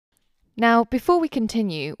Now, before we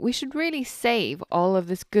continue, we should really save all of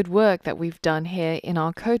this good work that we've done here in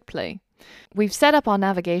our CodePlay. We've set up our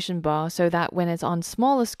navigation bar so that when it's on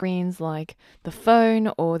smaller screens like the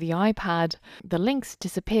phone or the iPad, the links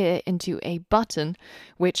disappear into a button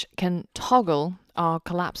which can toggle our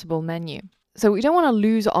collapsible menu. So we don't want to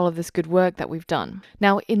lose all of this good work that we've done.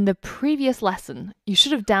 Now, in the previous lesson, you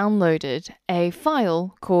should have downloaded a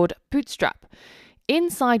file called Bootstrap,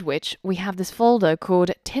 inside which we have this folder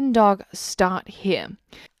called TinDog Start Here.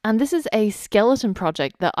 And this is a skeleton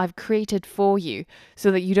project that I've created for you so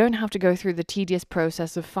that you don't have to go through the tedious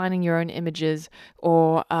process of finding your own images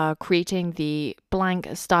or creating the blank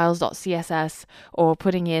styles.css or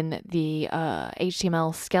putting in the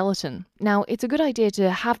HTML skeleton. Now, it's a good idea to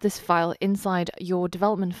have this file inside your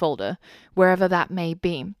development folder, wherever that may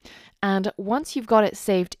be. And once you've got it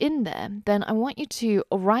saved in there, then I want you to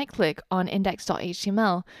right-click on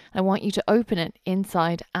index.html. I want you to open it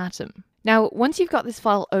inside Atom. Now, once you've got this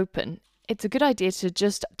file open, it's a good idea to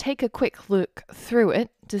just take a quick look through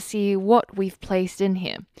it to see what we've placed in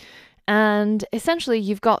here. And essentially,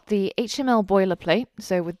 you've got the HTML boilerplate,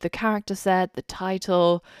 so with the character set, the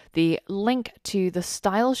title, the link to the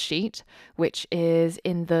style sheet, which is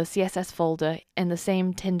in the CSS folder in the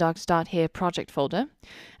same TinDog Start Here project folder.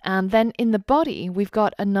 And then in the body, we've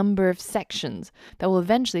got a number of sections that will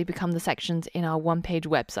eventually become the sections in our one-page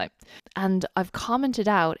website. And I've commented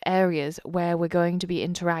out areas where we're going to be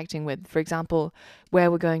interacting with, for example, where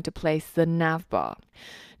we're going to place the nav bar.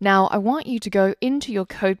 Now, I want you to go into your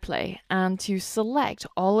CodePlay and to select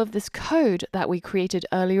all of this code that we created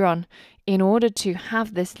earlier on in order to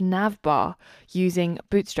have this nav bar using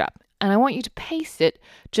Bootstrap. And I want you to paste it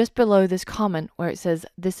just below this comment where it says,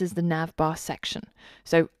 this is the nav bar section.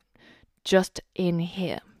 So just in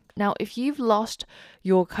here. Now, if you've lost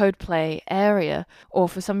your CodePlay area, or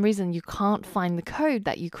for some reason you can't find the code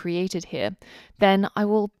that you created here, then I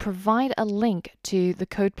will provide a link to the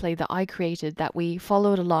CodePlay that I created that we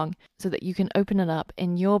followed along so that you can open it up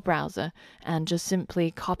in your browser and just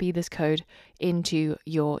simply copy this code into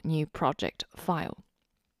your new project file.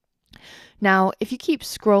 Now, if you keep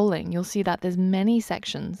scrolling, you'll see that there's many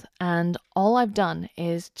sections, and all I've done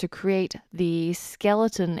is to create the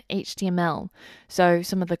skeleton HTML. So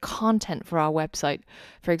some of the content for our website,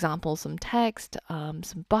 for example, some text,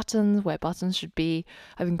 some buttons where buttons should be.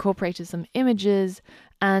 I've incorporated some images,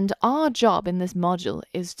 and our job in this module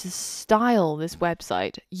is to style this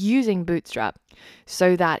website using Bootstrap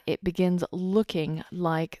so that it begins looking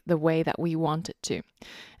like the way that we want it to.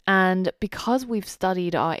 And because we've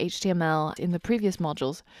studied our HTML in the previous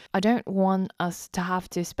modules, I don't want us to have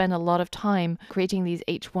to spend a lot of time creating these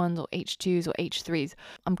H1s or H2s or H3s.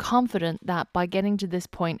 I'm confident that by getting to this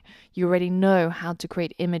point, you already know how to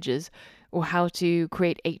create images or how to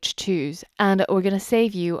create H2s. And we're going to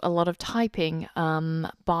save you a lot of typing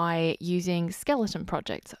by using skeleton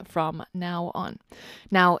projects from now on.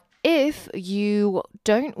 Now, if you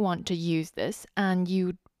don't want to use this and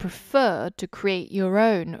you prefer to create your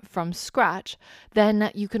own from scratch, then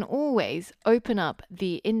you can always open up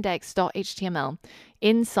the index.html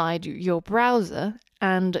inside your browser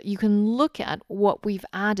and you can look at what we've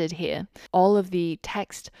added here, all of the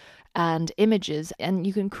text and images, and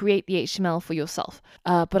you can create the HTML for yourself.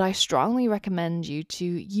 But I strongly recommend you to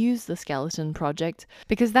use the skeleton project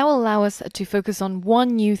because that will allow us to focus on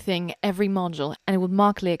one new thing every module, and it will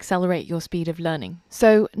markedly accelerate your speed of learning.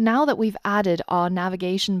 So now that we've added our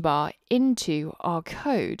navigation bar into our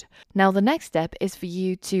code, now the next step is for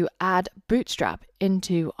you to add Bootstrap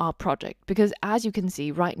into our project, because as you can see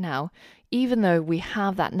right now, even though we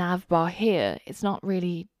have that nav bar here, it's not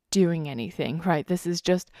really doing anything, right? This is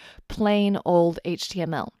just plain old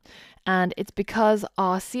HTML. And it's because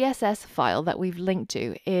our CSS file that we've linked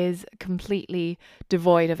to is completely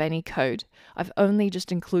devoid of any code. I've only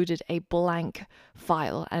just included a blank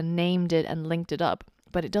file and named it and linked it up,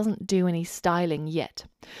 but it doesn't do any styling yet.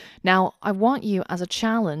 Now, I want you as a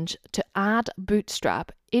challenge to add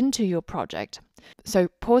Bootstrap into your project. So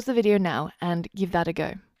pause the video now and give that a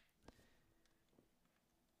go.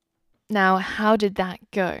 Now, how did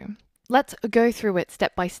that go? Let's go through it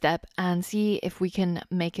step by step and see if we can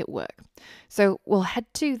make it work. So we'll head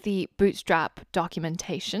to the Bootstrap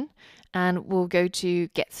documentation and we'll go to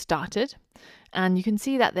Get Started. And you can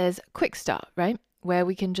see that there's Quick Start, right? Where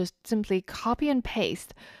we can just simply copy and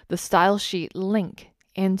paste the style sheet link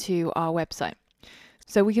into our website.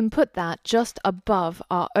 So we can put that just above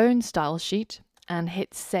our own style sheet and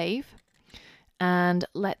hit Save. And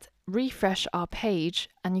let's refresh our page,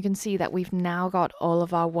 and you can see that we've now got all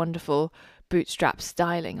of our wonderful Bootstrap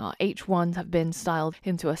styling. Our H1s have been styled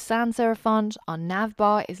into a sans serif font. Our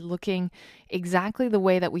navbar is looking exactly the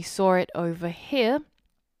way that we saw it over here.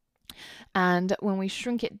 And when we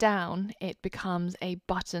shrink it down, it becomes a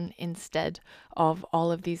button instead of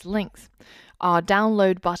all of these links. Our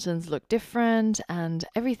download buttons look different, and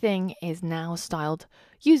everything is now styled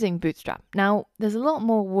using Bootstrap. Now, there's a lot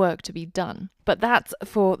more work to be done, but that's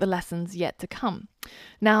for the lessons yet to come.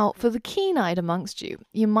 Now, for the keen-eyed amongst you,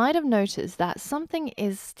 you might have noticed that something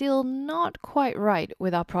is still not quite right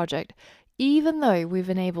with our project, even though we've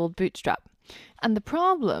enabled Bootstrap. And the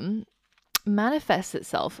problem manifests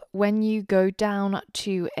itself when you go down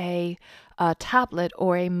to a tablet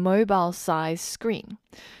or a mobile size screen.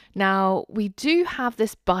 Now, we do have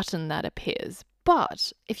this button that appears,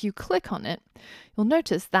 but if you click on it, you'll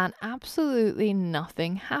notice that absolutely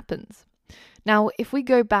nothing happens. Now, if we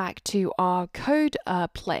go back to our code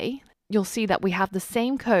play, you'll see that we have the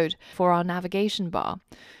same code for our navigation bar.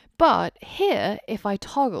 But here, if I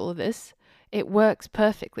toggle this, it works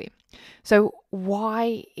perfectly. So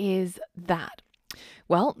why is that?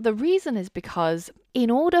 Well, the reason is because in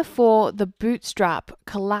order for the Bootstrap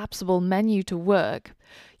collapsible menu to work,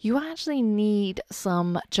 you actually need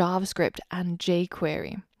some JavaScript and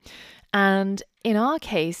jQuery. And in our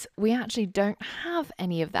case, we actually don't have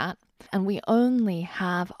any of that, and we only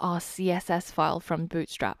have our CSS file from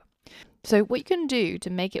Bootstrap. So what you can do to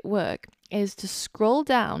make it work is to scroll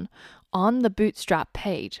down on the Bootstrap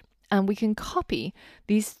page, and we can copy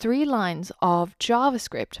these 3 lines of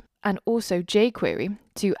JavaScript and also jQuery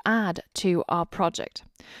to add to our project.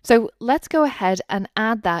 So let's go ahead and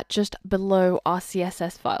add that just below our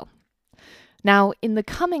CSS file. Now, in the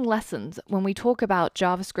coming lessons, when we talk about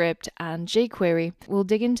JavaScript and jQuery, we'll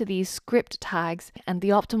dig into these script tags and the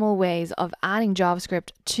optimal ways of adding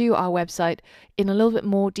JavaScript to our website in a little bit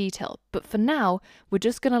more detail. But for now, we're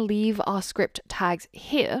just going to leave our script tags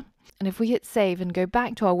here. And if we hit save and go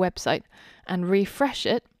back to our website and refresh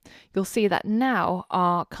it, you'll see that now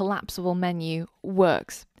our collapsible menu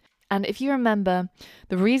works. And if you remember,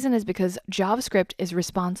 the reason is because JavaScript is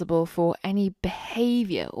responsible for any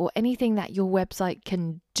behavior or anything that your website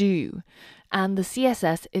can do. And the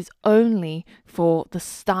CSS is only for the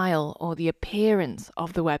style or the appearance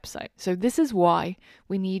of the website. So this is why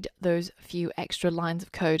we need those few extra lines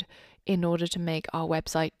of code in order to make our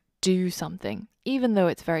website do something, even though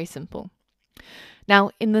it's very simple.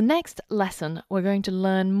 Now, in the next lesson, we're going to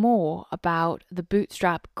learn more about the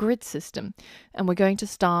Bootstrap grid system, and we're going to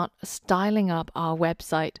start styling up our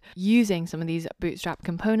website using some of these Bootstrap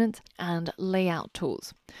components and layout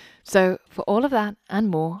tools. So for all of that and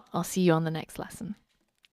more, I'll see you on the next lesson.